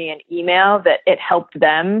have written me an email that it helped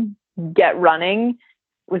them get running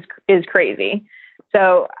is crazy.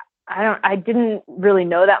 So I didn't really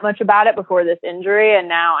know that much about it before this injury, and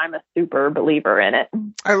now I'm a super believer in it.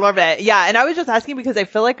 I love it. Yeah. And I was just asking because I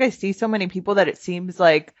feel like I see so many people that it seems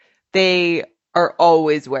like they are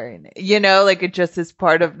always wearing it, like it just is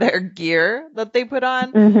part of their gear that they put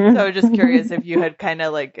on. Mm-hmm. So I was just curious if you had kind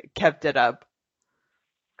of like kept it up.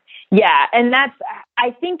 Yeah. And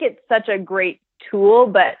I think it's such a great tool,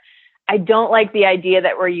 but I don't like the idea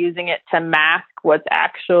that we're using it to mask what's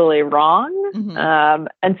actually wrong. Mm-hmm.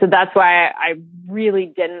 And so that's why I really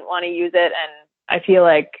didn't want to use it. And I feel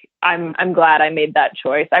like I'm glad I made that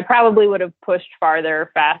choice. I probably would have pushed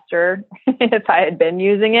farther faster if I had been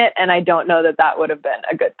using it. And I don't know that would have been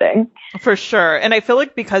a good thing. For sure. And I feel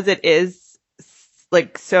like because it is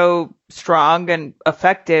like so strong and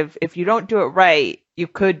effective, if you don't do it right, you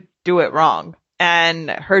could do it wrong and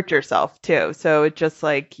hurt yourself too. So it's just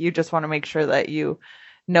like, you just want to make sure that you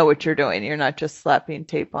know what you're doing. You're not just slapping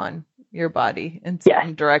tape on your body in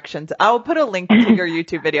certain directions. I'll put a link to your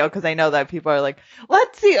YouTube video because I know that people are like,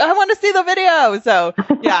 let's see, I want to see the video. So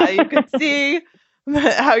yeah, you can see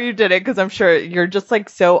how you did it because I'm sure you're just like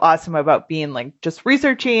so awesome about being like just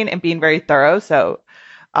researching and being very thorough. So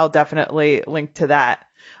I'll definitely link to that.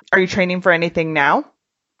 Are you training for anything now?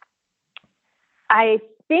 I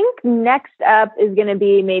think next up is going to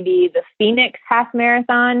be maybe the Phoenix Half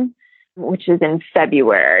Marathon, which is in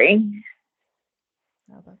February.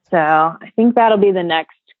 So I think that'll be the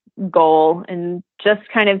next goal, and just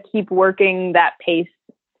kind of keep working that pace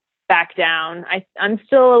back down. I'm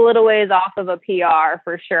still a little ways off of a PR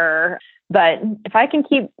for sure, but if I can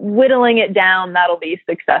keep whittling it down, that'll be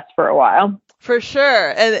success for a while. For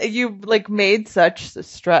sure. And you've like made such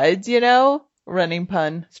strides, running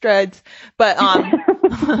pun strides, but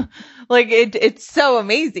like it's so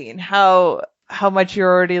amazing how much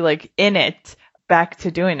you're already like in it. Back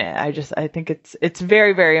to doing it. I think it's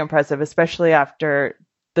very, very impressive, especially after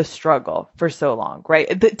the struggle for so long, right?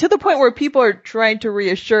 To the point where people are trying to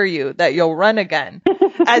reassure you that you'll run again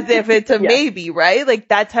as if it's a maybe, right? Like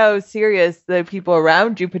that's how serious the people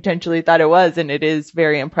around you potentially thought it was. And it is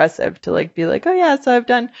very impressive to like be like, oh yeah, so I've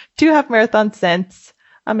done 2 half marathons since.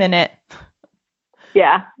 I'm in it.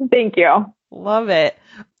 Yeah. Thank you. Love it.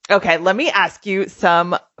 Okay. Let me ask you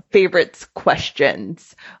some favorites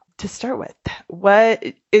questions to start with. What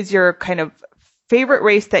is your kind of favorite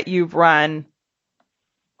race that you've run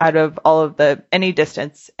out of all of any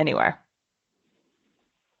distance anywhere?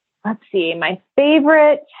 Let's see. My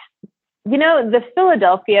favorite, the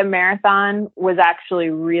Philadelphia Marathon was actually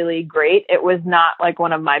really great. It was not like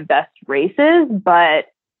one of my best races, but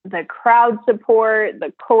the crowd support,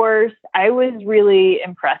 the course, I was really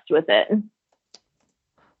impressed with it.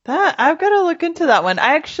 I've got to look into that one.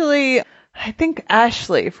 I think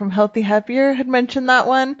Ashley from Healthy Happier had mentioned that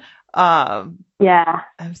one. Yeah.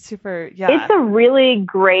 I'm super, It's a really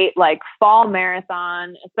great like fall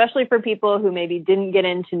marathon, especially for people who maybe didn't get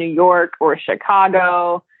into New York or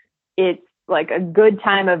Chicago. It's like a good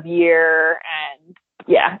time of year and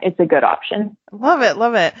it's a good option. Love it.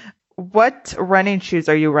 Love it. What running shoes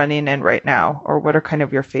are you running in right now? Or what are kind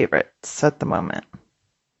of your favorites at the moment?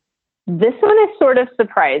 This one is sort of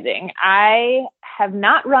surprising. I have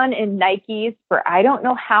not run in Nikes for I don't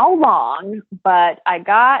know how long, but I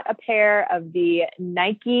got a pair of the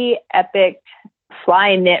Nike Epic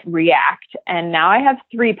Flyknit React, and now I have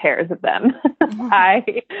 3 pairs of them.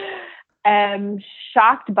 I am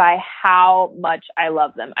shocked by how much I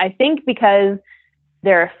love them. I think because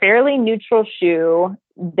they're a fairly neutral shoe.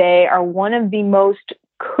 They are one of the most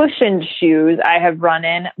cushioned shoes I have run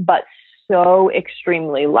in, but so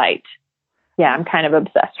extremely light. Yeah, I'm kind of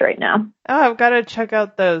obsessed right now. Oh, I've got to check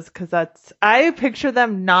out those because I picture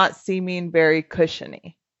them not seeming very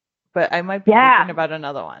cushiony, but I might be thinking about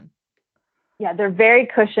another one. Yeah, they're very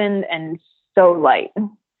cushioned and so light.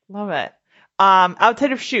 Love it.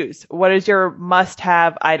 Outside of shoes, what is your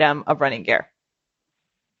must-have item of running gear?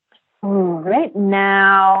 Right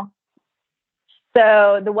now,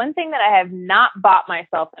 so the one thing that I have not bought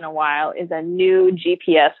myself in a while is a new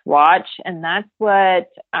GPS watch, and that's what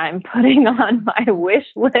I'm putting on my wish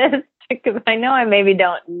list because I know I maybe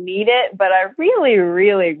don't need it, but I really,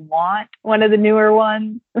 really want one of the newer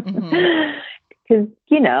ones because,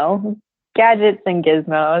 gadgets and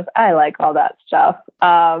gizmos, I like all that stuff.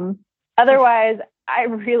 Otherwise, I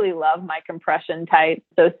really love my compression tights.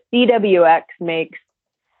 So CWX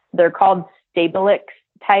they're called Stabilix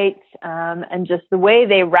tights, and just the way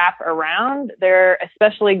they wrap around, they're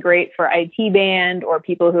especially great for IT band or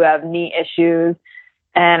people who have knee issues.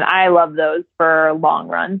 And I love those for long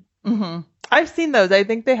runs. Mm-hmm. I've seen those. I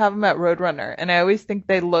think they have them at Roadrunner, and I always think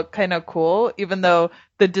they look kind of cool, even though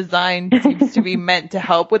the design seems to be meant to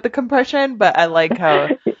help with the compression. But I like how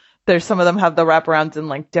there's some of them have the wraparounds in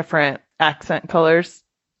like different accent colors.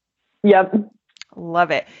 Yep.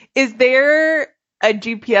 Love it. Is there a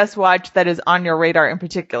GPS watch that is on your radar in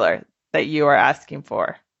particular that you are asking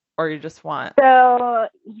for or you just want? So,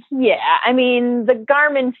 I mean, the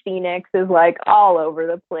Garmin Phoenix is like all over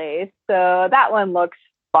the place. So that one looks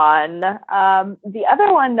fun. The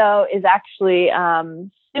other one, though, is actually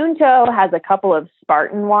Suunto has a couple of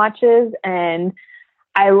Spartan watches, and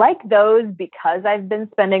I like those because I've been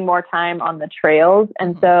spending more time on the trails.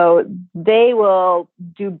 And so they will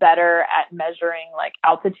do better at measuring like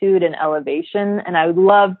altitude and elevation. And I would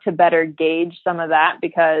love to better gauge some of that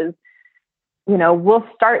because, we'll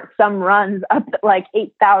start some runs up at like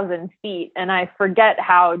 8,000 feet. And I forget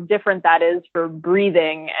how different that is for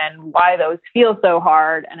breathing and why those feel so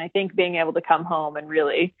hard. And I think being able to come home and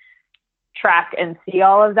really track and see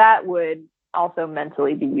all of that would also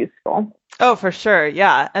mentally be useful. Oh, for sure.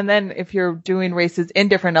 Yeah. And then if you're doing races in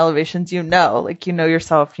different elevations,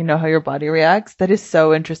 yourself, how your body reacts. That is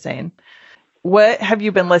so interesting. What have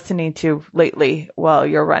you been listening to lately while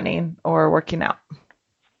you're running or working out?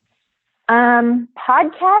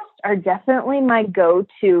 Podcasts are definitely my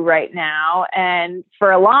go-to right now. And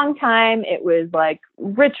for a long time, it was like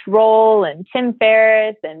Rich Roll and Tim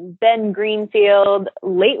Ferriss and Ben Greenfield.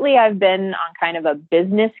 Lately, I've been on kind of a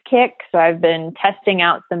business kick. So I've been testing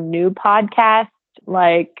out some new podcasts,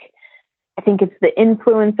 like I think it's the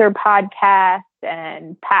Influencer Podcast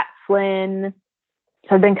and Pat Flynn.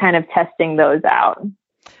 So I've been kind of testing those out.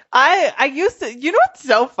 I used to, what's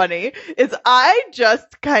so funny is I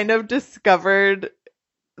just kind of discovered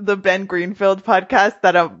the Ben Greenfield podcast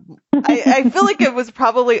that I feel like it was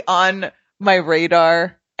probably on my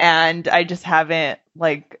radar and I just haven't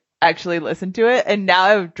like actually listened to it. And now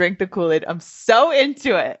I've drank the Kool-Aid. I'm so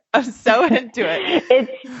into it.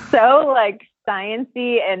 It's so like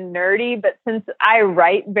sciencey and nerdy, but since I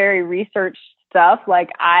write very research stuff, like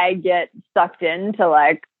I get sucked into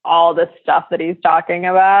like all the stuff that he's talking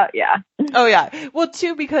about. Yeah. Oh yeah. Well,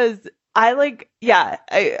 too, because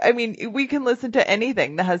I mean, we can listen to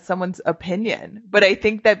anything that has someone's opinion, but I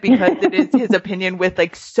think that because it is his opinion with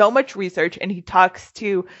like so much research and he talks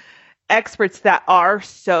to experts that are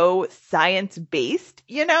so science based,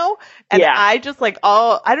 you know? And I just like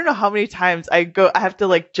I don't know how many times I have to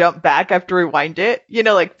like jump back, I have to rewind it, you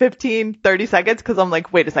know, like 15, 30 seconds. Cause I'm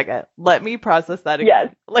like, wait a second, let me process that again.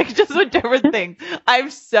 Yes. Like just with different things. I'm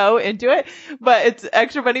so into it, but it's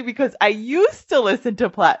extra funny because I used to listen to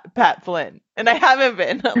Pat Flynn. And I haven't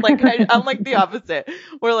been. I'm like the opposite,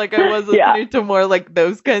 where like I was listening to more like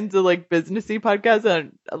those kinds of like businessy podcasts,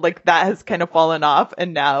 and like that has kind of fallen off.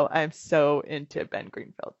 And now I'm so into Ben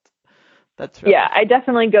Greenfield. That's really I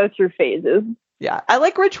definitely go through phases. Yeah, I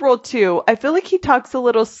like Rich Roll too. I feel like he talks a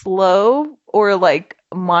little slow or like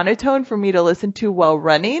monotone for me to listen to while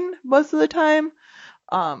running most of the time.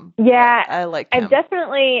 I like him.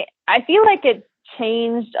 I feel like it's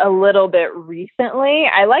changed a little bit recently.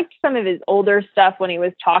 I liked some of his older stuff when he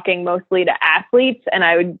was talking mostly to athletes, and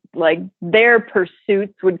I would like their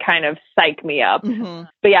pursuits would kind of psych me up. Mm-hmm.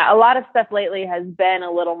 But yeah, a lot of stuff lately has been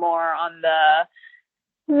a little more on the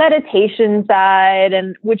meditation side,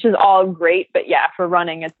 and which is all great. But yeah, for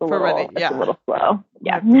running, it's a little slow.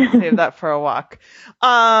 Yeah. Save that for a walk.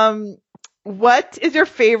 What is your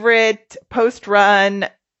favorite post-run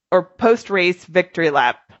or post-race victory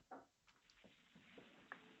lap?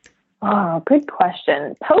 Oh, good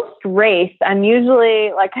question. Post-race, I'm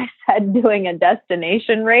usually, like I said, doing a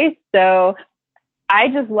destination race. So I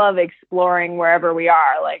just love exploring wherever we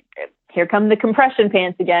are. Like, here come the compression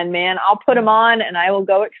pants again, man. I'll put them on and I will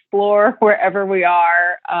go explore wherever we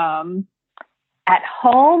are. At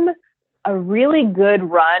home, a really good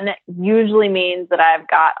run usually means that I've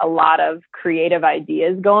got a lot of creative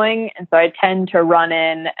ideas going. And so I tend to run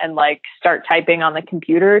in and like start typing on the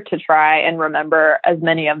computer to try and remember as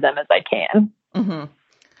many of them as I can. Mm-hmm.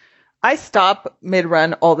 I stop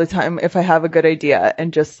mid-run all the time if I have a good idea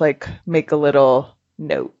and just like make a little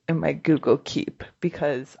note in my Google Keep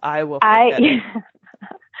because I will forget it.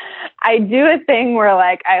 I do a thing where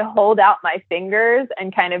like I hold out my fingers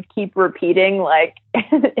and kind of keep repeating, like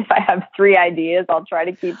if I have 3 ideas, I'll try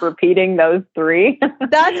to keep repeating those 3.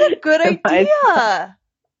 That's a good idea.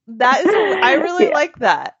 I really like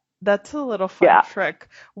that. That's a little fun trick.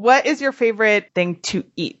 What is your favorite thing to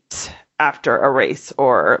eat after a race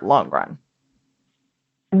or long run?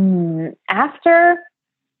 After?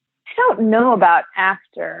 I don't know about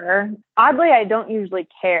after. Oddly, I don't usually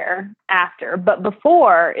care after, but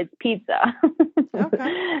before it's pizza.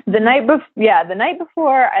 Okay. The night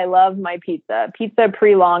before, I love my pizza. Pizza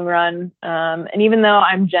pre-long run. And even though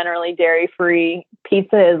I'm generally dairy free,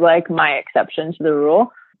 pizza is like my exception to the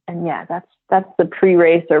rule. And yeah, that's the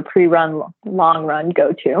pre-race or pre-run long run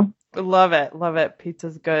go-to. Love it. Love it.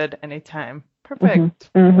 Pizza's good anytime.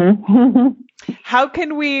 Perfect. Mm-hmm. How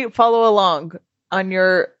can we follow along on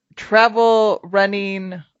your travel,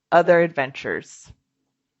 running, other adventures?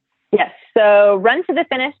 Yes. So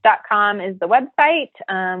runtothefinish.com is the website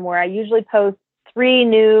where I usually post 3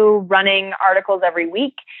 new running articles every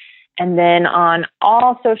week. And then on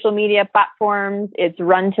all social media platforms, it's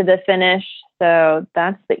Run to the Finish. So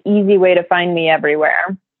that's the easy way to find me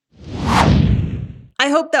everywhere. I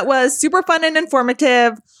hope that was super fun and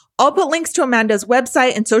informative. I'll put links to Amanda's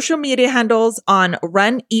website and social media handles on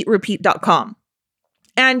runeatrepeat.com.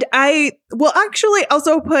 And I will actually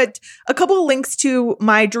also put a couple of links to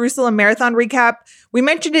my Jerusalem Marathon recap. We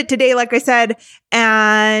mentioned it today, like I said,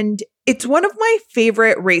 and it's one of my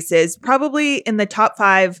favorite races, probably in the top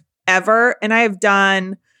 5 ever. And I have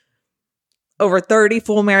done over 30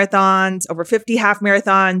 full marathons, over 50 half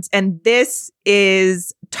marathons, and this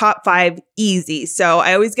is top 5 easy. So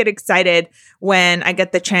I always get excited when I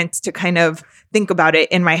get the chance to kind of think about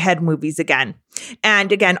it in my head movies again.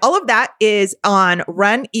 And again, all of that is on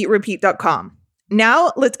runeatrepeat.com.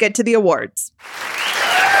 Now let's get to the awards.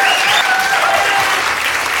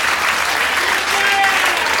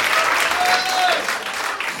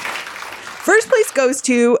 First place goes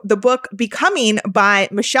to the book Becoming by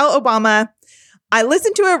Michelle Obama. I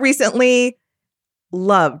listened to it recently,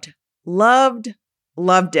 loved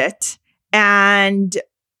it. And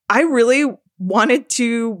I really wanted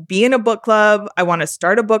to be in a book club. I want to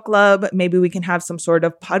start a book club. Maybe we can have some sort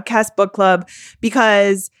of podcast book club,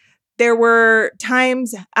 because there were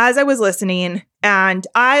times as I was listening, and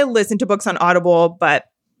I listened to books on Audible, but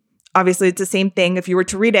obviously it's the same thing if you were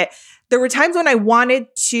to read it. There were times when I wanted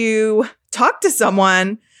to talk to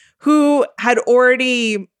someone who had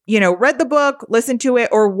already, read the book, listened to it,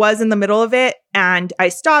 or was in the middle of it, and I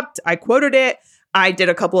stopped, I quoted it, I did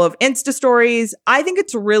a couple of Insta stories. I think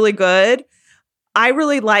it's really good. I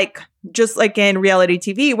really like, just like in reality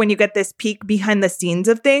TV, when you get this peek behind the scenes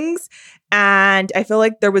of things. And I feel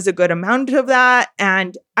like there was a good amount of that.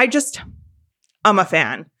 And I'm a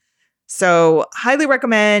fan. So highly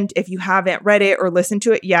recommend if you haven't read it or listened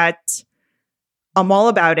to it yet. I'm all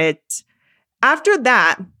about it. After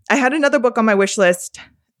that, I had another book on my wish list,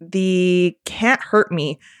 The Can't Hurt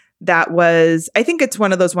Me. That was, I think it's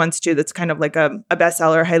one of those ones too that's kind of like a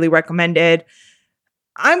bestseller, highly recommended.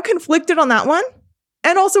 I'm conflicted on that one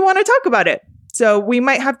and also want to talk about it. So we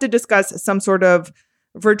might have to discuss some sort of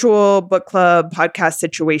virtual book club podcast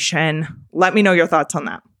situation. Let me know your thoughts on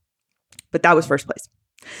that. But that was first place.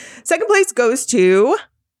 Second place goes to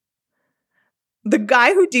the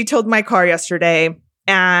guy who detailed my car yesterday.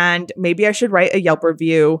 And maybe I should write a Yelp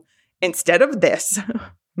review instead of this.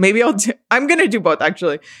 Maybe I'm going to do both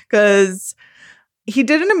actually, because he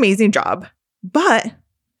did an amazing job. But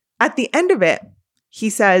at the end of it, he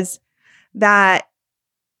says that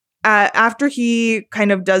after he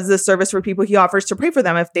kind of does this service for people, he offers to pray for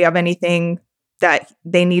them if they have anything that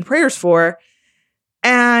they need prayers for.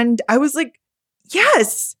 And I was like,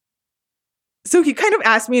 yes. So he kind of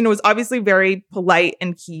asked me, and it was obviously very polite,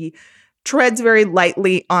 and he treads very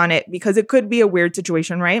lightly on it because it could be a weird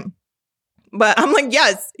situation, right? But I'm like,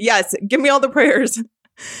 yes, give me all the prayers. And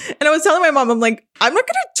I was telling my mom, I'm like, I'm not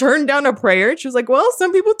going to turn down a prayer. She was like, well,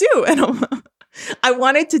 some people do. And I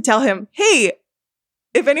wanted to tell him, hey,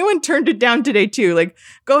 if anyone turned it down today too, like,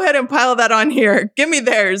 go ahead and pile that on here. Give me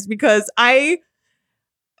theirs, because I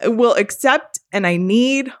will accept and I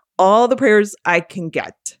need all the prayers I can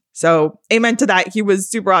get. So amen to that. He was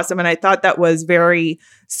super awesome. And I thought that was very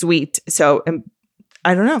sweet. So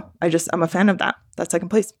I don't know. I'm a fan of that. That's second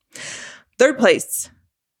place. Third place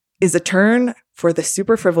is a turn for the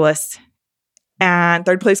super frivolous. And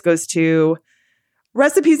third place goes to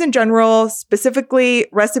recipes in general, specifically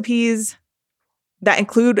recipes that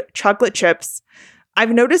include chocolate chips.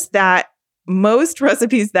 I've noticed that most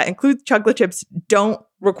recipes that include chocolate chips don't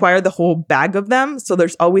require the whole bag of them. So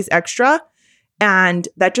there's always extra. And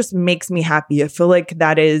that just makes me happy. I feel like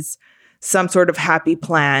that is some sort of happy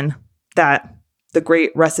plan that the great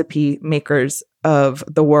recipe makers of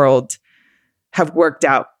the world have worked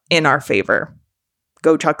out in our favor.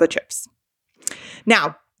 Go chocolate chips.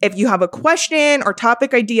 Now, if you have a question or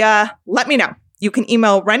topic idea, let me know. You can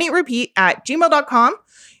email runeatrepeat@gmail.com,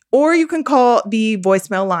 or you can call the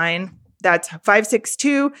voicemail line. That's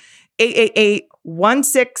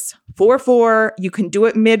 562-888-1644. You can do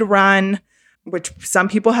it mid-run, which some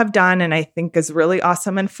people have done, and I think is really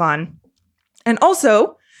awesome and fun. And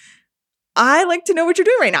also, I like to know what you're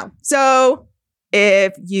doing right now. So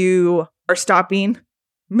if you are stopping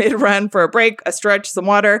mid-run for a break, a stretch, some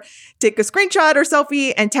water, take a screenshot or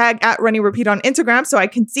selfie and tag @RunnyRepeat on Instagram so I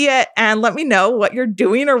can see it, and let me know what you're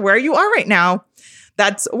doing or where you are right now.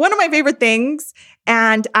 That's one of my favorite things.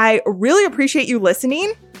 And I really appreciate you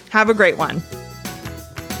listening. Have a great one.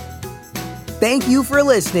 Thank you for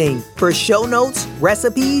listening. For show notes,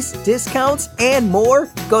 recipes, discounts, and more,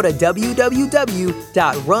 go to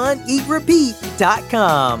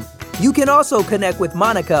www.runeatrepeat.com. You can also connect with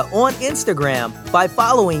Monica on Instagram by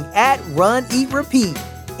following @RunEatRepeat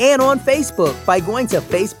and on Facebook by going to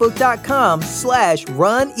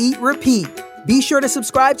facebook.com/RunEatRepeat. Be sure to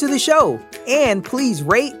subscribe to the show and please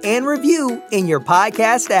rate and review in your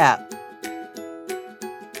podcast app.